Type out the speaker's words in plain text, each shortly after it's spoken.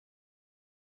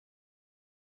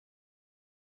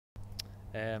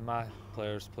My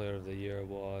Players Player of the Year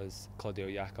was Claudio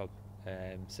Jacob.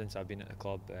 Since I've been at the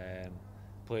club,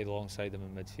 played alongside him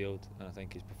in midfield, and I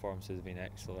think his performance has been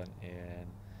excellent.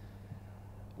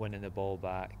 Winning the ball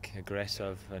back,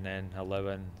 aggressive, and then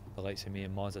allowing the likes of me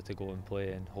and Moza to go and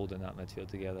play and holding that midfield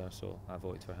together. So I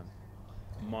voted for him.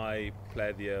 My player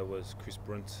of the year was Chris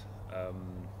Brunt. I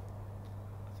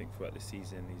think throughout the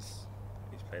season he's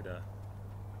played a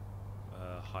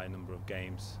high number of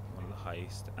games, one of the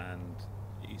highest, and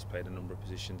he's played a number of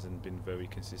positions and been very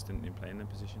consistent in playing them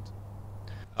positions.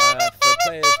 For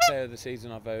player of the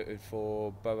season, I voted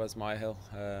for Boaz Myhill.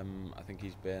 I think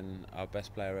he's been our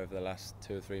best player over the last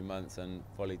 2 or 3 months and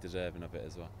fully deserving of it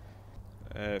as well.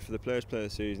 For the Players Player of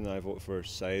the season, I voted for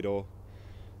Saido.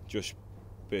 Just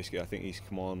basically, I think he's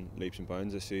come on leaps and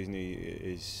bounds this season.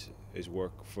 His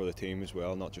work for the team as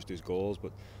well, not just his goals,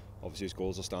 but obviously his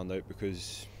goals will stand out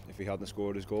because if he hadn't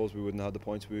scored his goals, we wouldn't have the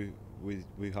points we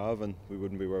have, and we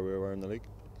wouldn't be where we were in the league.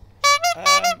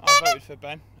 I voted for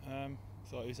Ben.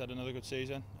 Thought he's had another good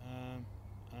season,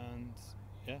 and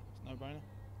yeah, it's no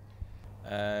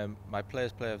brainer. My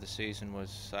Players Player of the season was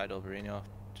Saido Berahino,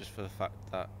 just for the fact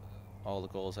that all the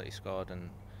goals that he scored, and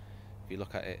if you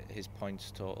look at it, his points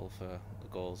total for the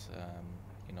goals,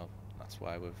 you know, that's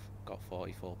why we've got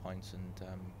 44 points, and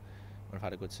we've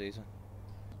had a good season.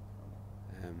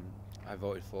 I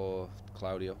voted for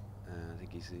Claudio. I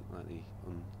think he's like the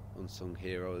unsung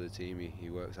hero of the team. He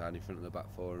works hard in front of the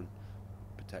back four and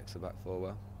protects the back four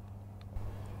well.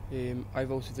 I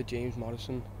voted for James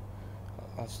Morrison.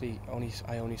 Obviously,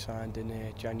 I only signed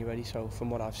in January, so from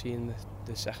what I've seen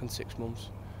the second 6 months,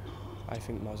 I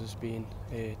think Moz has been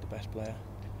the best player.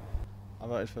 I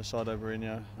voted for Saido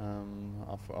Berahino.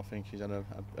 I think he's had a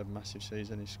massive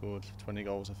season. He's scored 20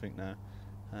 goals, I think, now.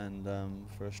 And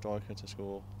for a striker to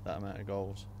score that amount of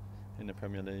goals in the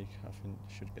Premier League, I think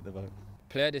should get the vote.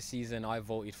 Player of the season, I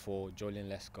voted for Joleon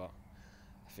Lescott.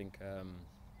 I think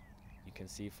you can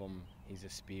see from his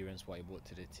experience what he brought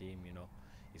to the team. You know,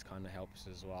 he's kind of helps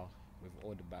as well with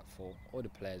all the back four, all the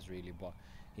players really. But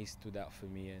he stood out for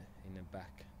me in the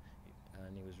back,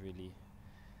 and he was really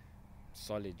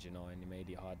solid. You know, and he made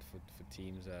it hard for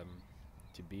teams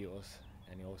to beat us.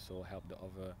 And he also helped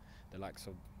the likes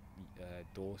of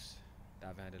Dawson, that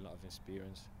have had a lot of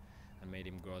experience, and made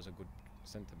him grow as a good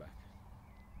centre back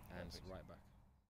and right back.